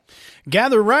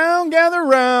Gather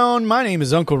round. My name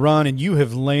is Uncle Ron, and you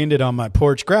have landed on my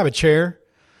porch. Grab a chair,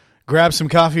 grab some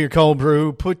coffee or cold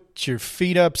brew, put your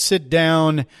feet up, sit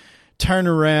down, turn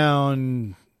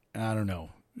around. I don't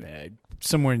know.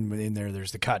 Somewhere in there,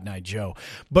 there's the Cotton Eye Joe.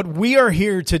 But we are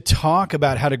here to talk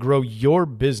about how to grow your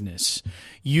business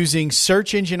using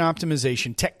search engine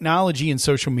optimization, technology, and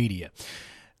social media.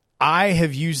 I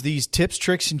have used these tips,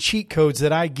 tricks, and cheat codes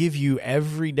that I give you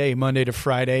every day, Monday to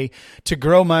Friday, to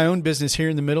grow my own business here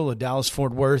in the middle of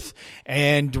Dallas-Fort Worth.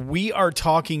 And we are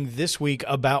talking this week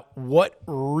about what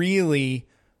really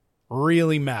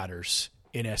matters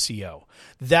in SEO.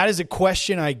 That is a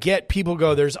question I get. People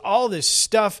go, there's all this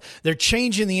stuff. They're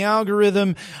changing the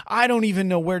algorithm. I don't even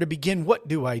know where to begin. What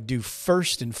do I do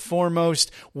first and foremost?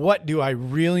 What do I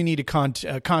really need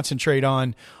to concentrate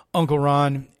on, Uncle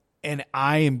Ron? And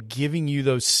I am giving you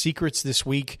those secrets this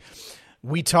week.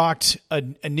 We talked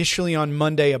initially on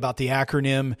Monday about the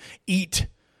acronym EAT.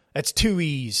 That's 2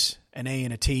 E's, an A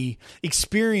and a T.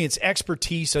 Experience,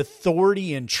 expertise,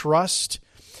 authority, and trust.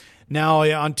 Now,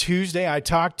 on Tuesday, I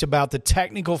talked about the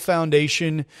technical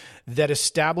foundation that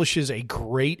establishes a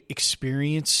great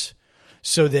experience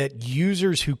so that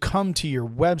users who come to your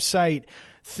website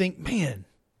think, man,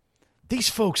 these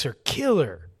folks are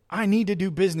killer. I need to do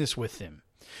business with them.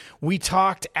 We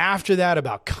talked after that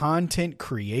about content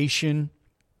creation.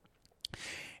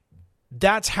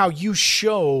 That's how you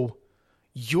show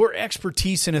your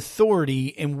expertise and authority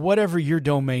in whatever your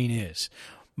domain is.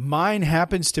 Mine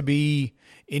happens to be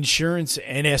insurance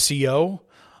and SEO.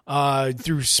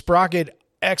 Through Sprocket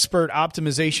Expert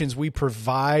Optimizations, we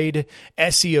provide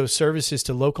SEO services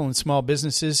to local and small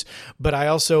businesses, but I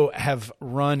also have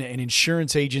run an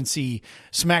insurance agency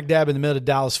smack dab in the middle of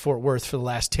Dallas-Fort Worth for the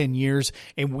last 10 years,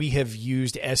 and we have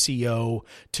used SEO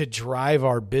to drive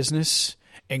our business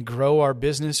and grow our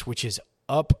business, which is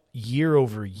up year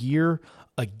over year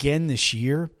again this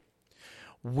year.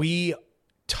 We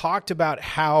talked about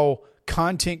how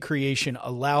content creation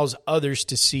allows others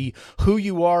to see who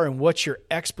you are and what your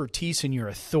expertise and your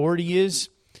authority is,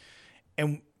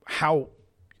 and how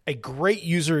a great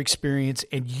user experience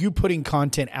and you putting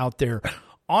content out there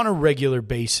on a regular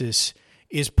basis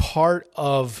is part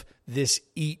of this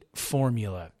EAT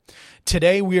formula.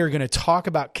 Today, we are going to talk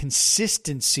about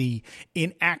consistency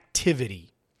in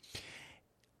activity.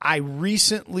 I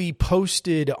recently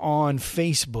posted on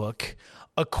Facebook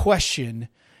a question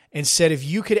and said, if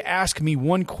you could ask me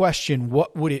one question,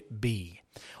 what would it be?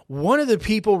 One of the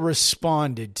people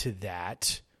responded to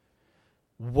that,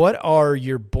 what are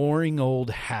your boring old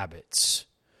habits?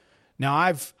 Now,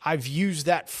 I've used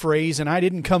that phrase, and I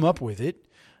didn't come up with it.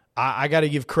 I got to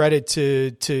give credit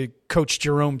to Coach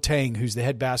Jerome Tang, who's the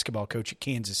head basketball coach at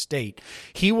Kansas State.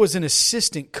 He was an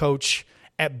assistant coach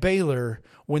at Baylor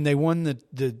when they won the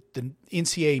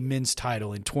NCAA men's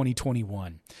title in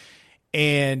 2021.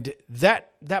 And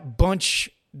that bunch,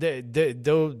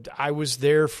 though I was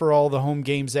there for all the home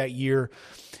games that year,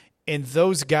 and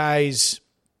those guys,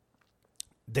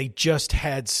 they just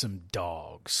had some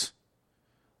dogs,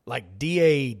 like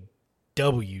DAWGS.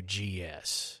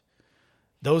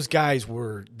 Those guys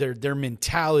were, their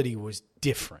mentality was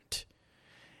different.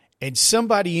 And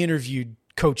somebody interviewed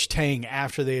Coach Tang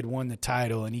after they had won the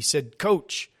title, and he said,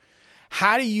 Coach,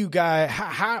 how do you guys?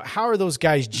 How are those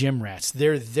guys gym rats?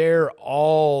 They're there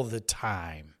all the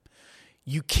time.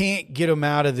 You can't get them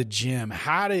out of the gym.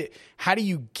 How do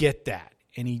you get that?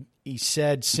 And he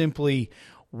said simply,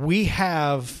 we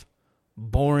have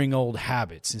boring old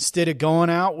habits. Instead of going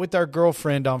out with our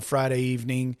girlfriend on Friday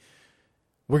evening,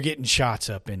 we're getting shots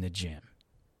up in the gym.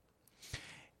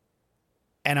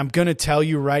 And I'm going to tell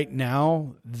you right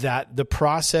now that the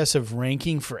process of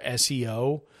ranking for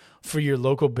SEO for your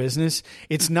local business,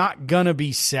 it's not going to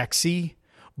be sexy,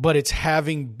 but it's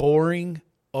having boring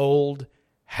old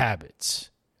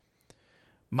habits.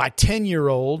 My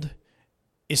 10-year-old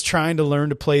is trying to learn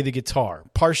to play the guitar,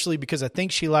 partially because I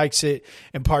think she likes it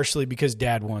and partially because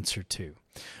Dad wants her to.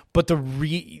 But the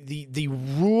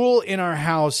rule in our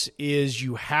house is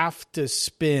you have to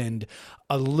spend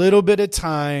a little bit of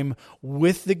time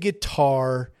with the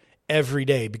guitar every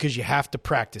day because you have to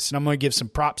practice. And I'm going to give some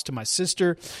props to my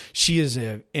sister. She is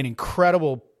an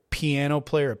incredible piano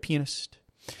player, a pianist.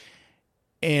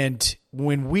 And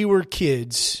when we were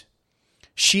kids,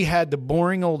 she had the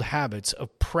boring old habits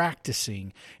of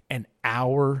practicing an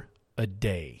hour a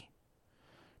day.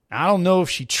 I don't know if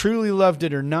she truly loved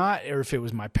it or not, or if it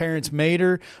was my parents made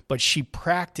her, but she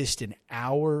practiced an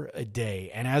hour a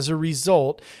day. And as a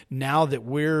result, now that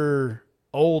we're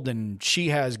old and she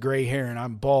has gray hair and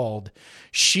I'm bald,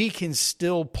 she can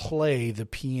still play the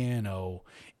piano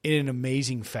in an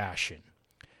amazing fashion.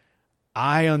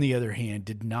 I, on the other hand,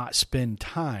 did not spend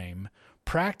time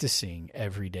practicing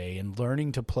every day and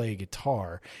learning to play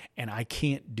guitar, and I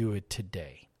can't do it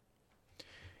today.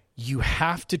 You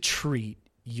have to treat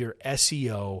your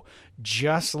SEO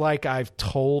just like I've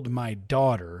told my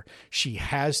daughter she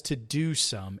has to do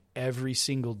some every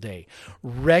single day.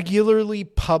 Regularly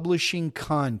publishing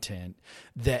content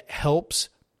that helps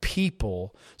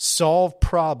people solve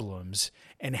problems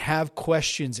and have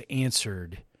questions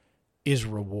answered is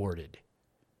rewarded.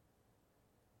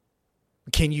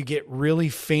 Can you get really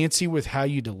fancy with how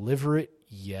you deliver it?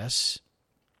 Yes.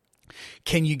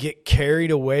 Can you get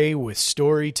carried away with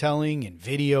storytelling and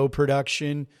video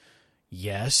production?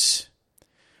 Yes.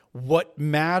 What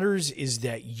matters is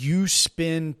that you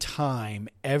spend time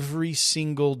every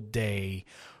single day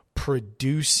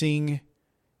producing,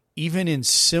 even in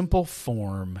simple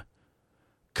form,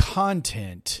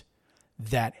 content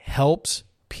that helps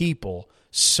people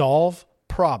solve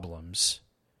problems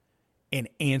and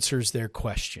answers their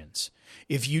questions.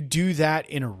 If you do that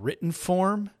in a written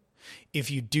form, if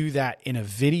you do that in a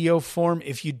video form,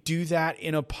 if you do that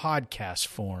in a podcast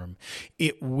form,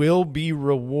 it will be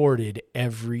rewarded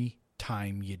every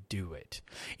time you do it.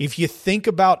 If you think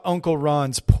about Uncle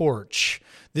Ron's porch,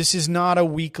 this is not a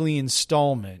weekly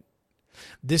installment.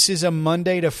 This is a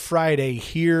Monday to Friday.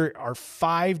 Here are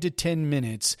 5 to 10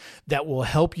 minutes that will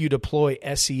help you deploy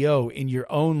SEO in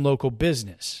your own local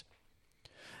business.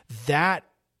 That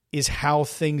is how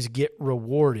things get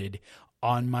rewarded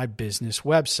on my business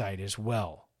website as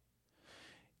well.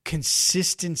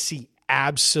 Consistency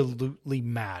absolutely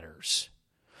matters.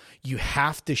 You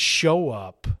have to show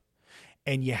up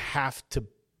and you have to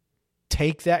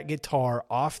take that guitar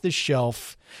off the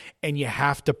shelf and you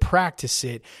have to practice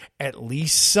it at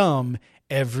least some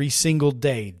every single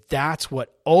day. That's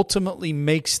what ultimately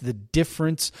makes the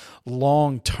difference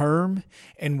long term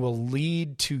and will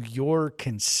lead to your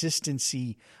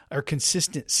consistency or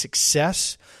consistent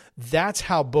success. That's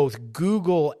how both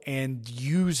Google and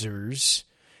users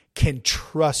can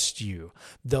trust you.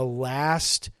 The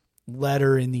last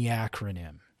letter in the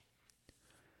acronym.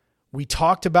 We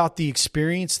talked about the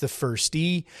experience, the first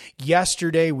E.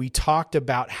 Yesterday, we talked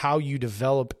about how you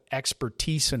develop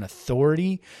expertise and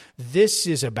authority. This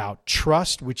is about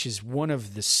trust, which is one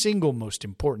of the single most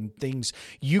important things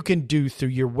you can do through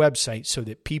your website so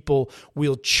that people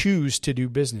will choose to do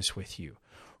business with you.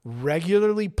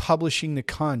 Regularly publishing the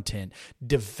content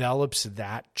develops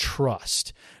that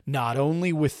trust, not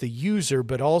only with the user,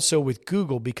 but also with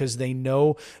Google, because they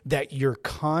know that you're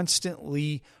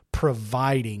constantly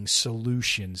providing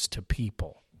solutions to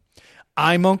people.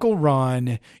 I'm Uncle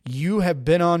Ron. You have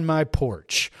been on my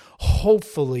porch.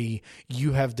 Hopefully,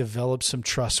 you have developed some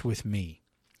trust with me.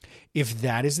 If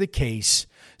that is the case,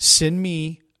 send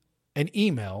me an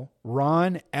email,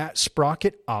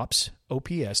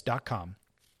 ron@sprocketops.com.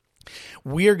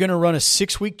 We are going to run a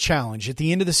 6-week challenge. At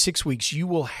the end of the 6 weeks, you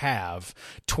will have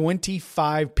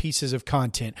 25 pieces of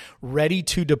content ready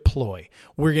to deploy.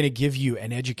 We're going to give you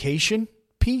an education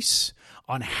piece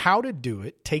on how to do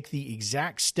it, take the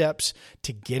exact steps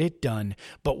to get it done,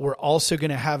 but we're also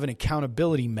going to have an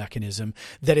accountability mechanism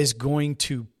that is going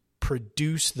to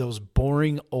produce those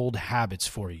boring old habits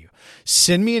for you.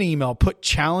 Send me an email, put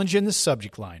challenge in the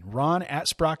subject line,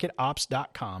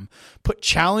 ron@sprocketops.com, put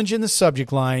challenge in the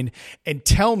subject line, and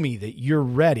tell me that you're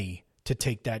ready to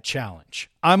take that challenge.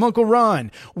 I'm Uncle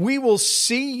Ron. We will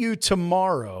see you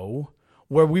tomorrow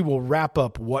where we will wrap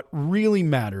up what really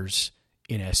matters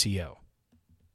in SEO.